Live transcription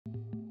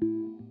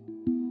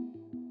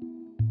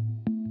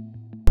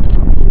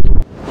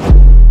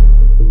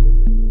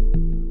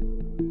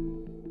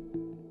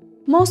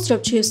Most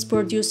of chips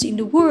produced in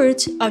the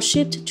world are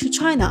shipped to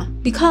China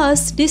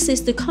because this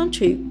is the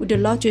country with the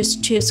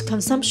largest chips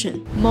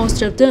consumption.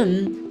 Most of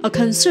them are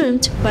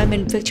consumed by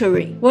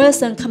manufacturing. While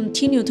some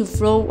continue to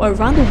flow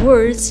around the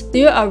world,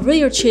 there are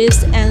real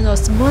chips and a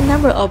small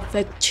number of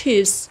fake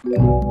chips.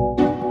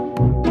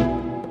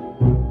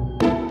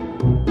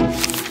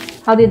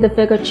 How did the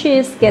fake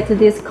chips get to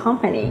this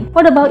company?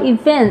 What about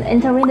events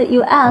entering the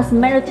US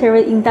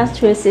military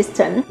industrial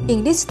system?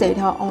 In this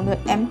data on the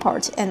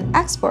import and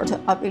export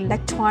of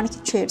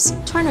electronic chips,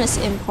 China's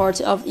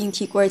import of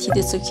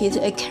integrated circuit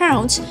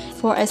accounts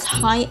for as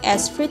high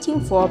as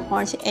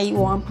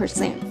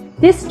 54.81%.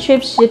 These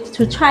chips shipped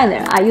to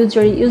China are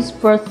usually used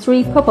for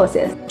three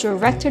purposes.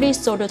 Directly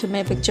sold to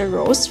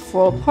manufacturers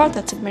for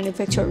product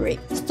manufacturing,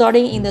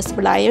 starting in the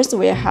supplier's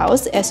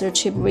warehouse as a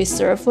chip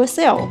reserve for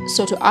sale,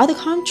 sold to other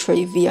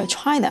countries via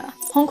China.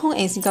 Hong Kong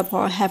and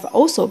Singapore have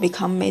also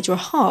become major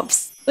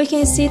hubs. We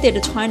can see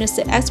that China's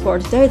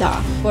export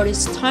data for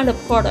this kind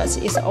of products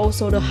is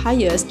also the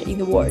highest in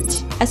the world,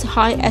 as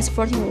high as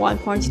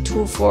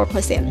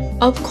 41.24%.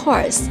 Of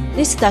course,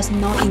 this does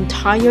not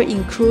entirely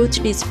include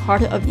this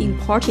part of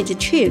imported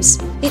chips.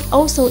 It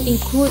also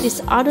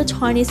includes other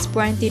Chinese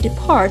branded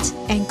parts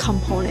and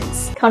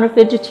components.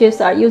 Counterfeit chips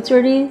are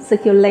usually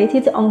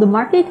circulated on the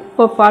market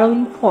for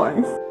following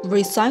points: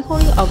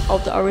 recycling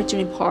of the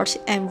original part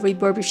and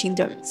refurbishing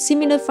them,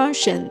 similar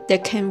function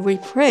that can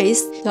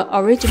replace the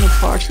original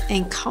part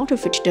and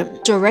counterfeit them,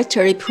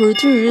 directly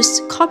produce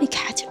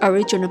copycat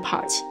original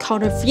parts,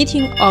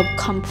 counterfeiting of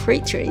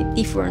completely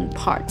different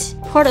parts.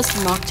 Products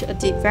marked as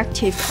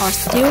defective are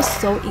still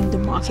sold in the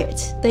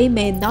market. They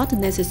may not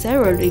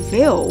necessarily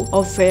fail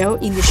or fail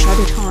in a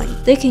short time.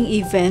 They can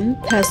even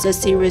pass a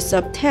series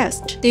of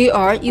tests. They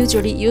are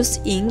usually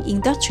used in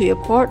industrial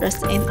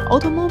products and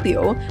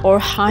automobile or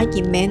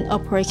high-demand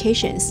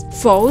applications.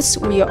 Faults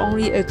will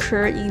only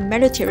occur in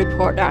military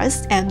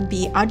products and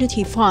be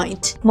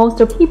identified. Most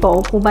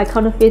people who buy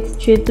counterfeit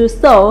chips do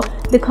so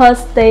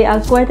because they are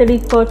greatly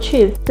for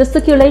cheap. The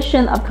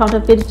circulation of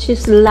counterfeit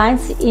chips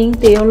lies in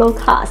their low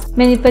cost.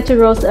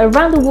 Manufacturers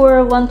around the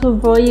world want to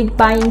avoid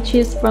buying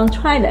chips from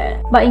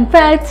China, but in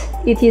fact,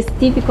 it is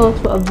difficult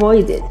to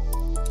avoid it.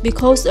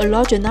 Because a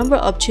larger number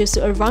of chips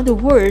around the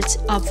world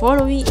are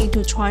following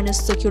into China's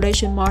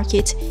circulation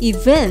market,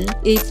 even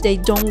if they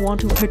don't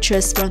want to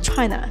purchase from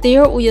China.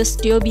 There will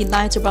still be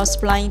lines about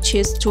supplying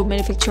chips to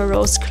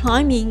manufacturers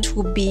claiming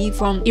to be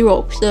from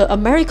Europe,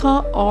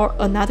 America, or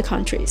other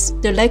countries.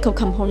 The lack of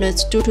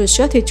components due to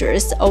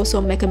shortages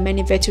also make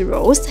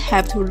manufacturers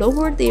have to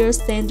lower their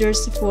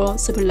standards for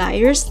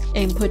suppliers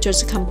and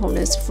purchase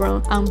components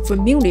from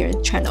unfamiliar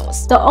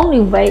channels. The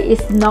only way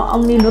is not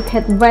only look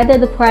at whether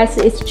the price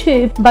is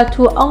cheap, but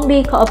to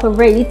only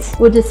cooperate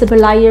with the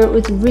supplier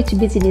with rich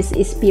business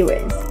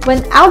experience.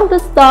 When out of the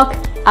stock,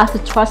 ask a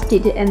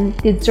trusted and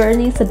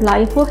discerning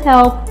supplier for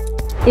help.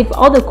 If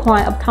all the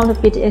kind of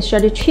counterfeit and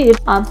shorted chips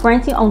are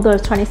branding on the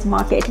Chinese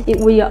market, it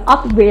will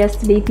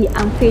obviously be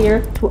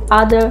unfair to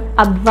other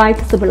upright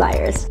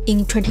suppliers.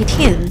 In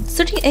 2010,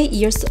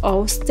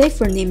 38-year-old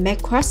Stephanie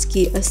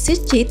McCraskey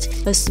assisted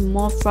a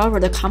small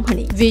forward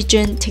company,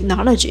 Vision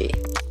Technology,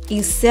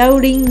 in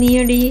selling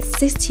nearly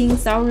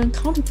 16,000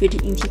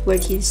 counterfeit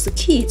integrated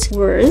circuits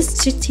worth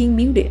 $16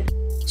 million.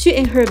 She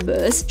and her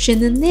boss,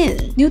 Shannon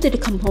Nan, knew that the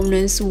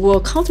components were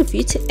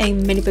counterfeit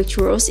and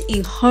manufacturers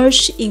in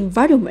harsh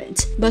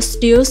environment, but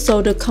still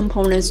sold the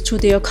components to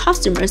their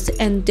customers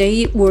and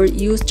they were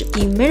used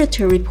in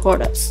military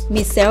products,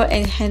 missile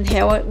and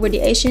handheld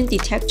radiation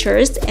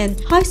detectors, and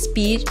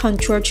high-speed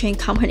control train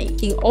company.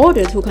 In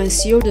order to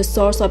conceal the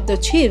source of the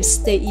chips,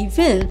 they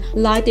even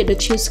lied that the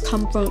chips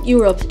come from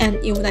Europe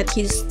and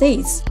United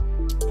States.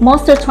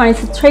 Most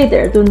Chinese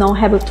traders do not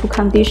have two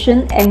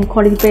conditions and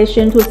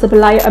qualification to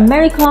supply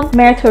American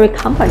military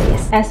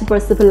companies. As for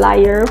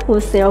suppliers who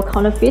sell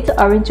counterfeit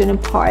original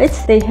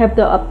parts, they have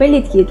the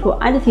ability to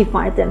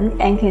identify them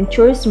and can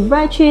choose the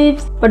right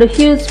chips, but a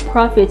huge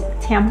profit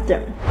tempts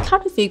them.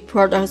 Counterfeit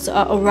products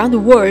are around the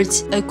world.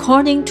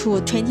 According to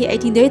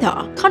 2018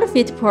 data,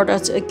 counterfeit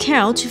products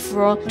account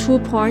for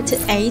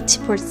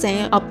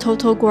 2.8% of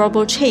total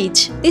global trade.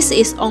 This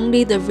is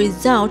only the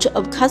result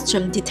of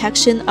custom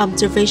detection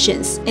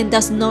observations and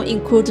does not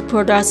include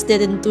products that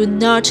do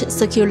not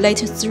circulate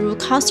through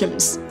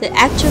customs. The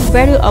actual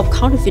value of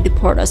counterfeit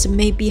products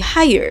may be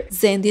higher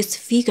than this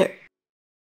figure.